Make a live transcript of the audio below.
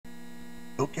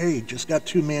Okay, just got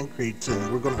 2 Man Crates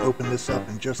and we're going to open this up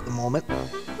in just a moment.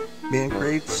 Man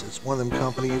Crates is one of them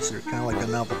companies. They're kind of like a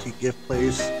novelty gift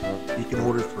place. You can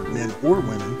order for men or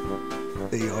women.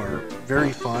 They are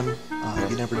very fun.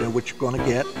 You never know what you're going to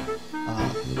get.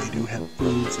 They do have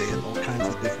foods. They have all kinds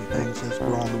of different things. As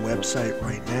we're on the website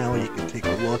right now, you can take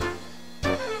a look.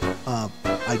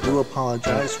 I do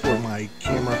apologize for my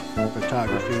camera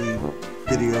photography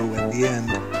video at the end.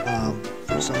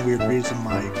 For some weird reason,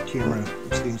 my camera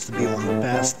seems to be on the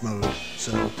fast mode,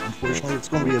 so unfortunately it's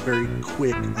going to be a very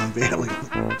quick unveiling.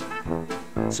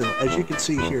 So as you can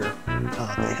see here,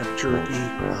 they have jerky,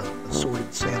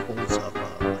 assorted samples of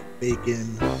like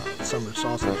bacon, some of the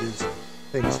sausages,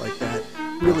 things like that.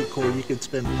 Really cool. You could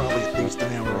spend probably at least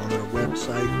an hour on their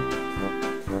website.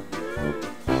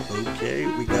 Okay,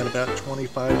 we got about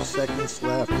 25 seconds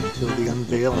left until the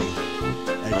unveiling.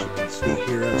 As you can see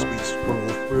here, as we scroll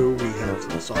through, we have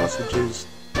some sausages,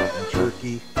 some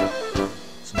jerky,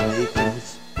 some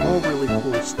bacons, all really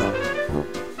cool stuff.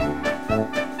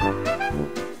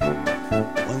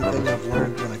 One thing I've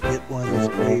learned when I get one of these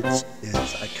crates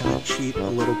is I kind of cheat a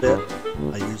little bit.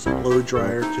 I use a blow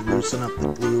dryer to loosen up the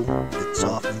glue. It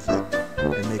softens it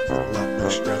and makes it a lot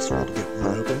less stressful to get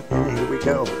one open. And here we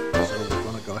go. So we're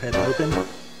going to go ahead and open.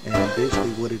 And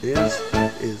basically what it is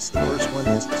the first one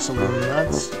is the saloon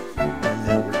nuts, and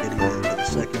now we're getting into the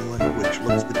second one, which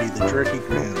looks to be the jerky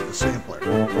grain of the sampler.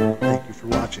 Thank you for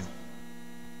watching.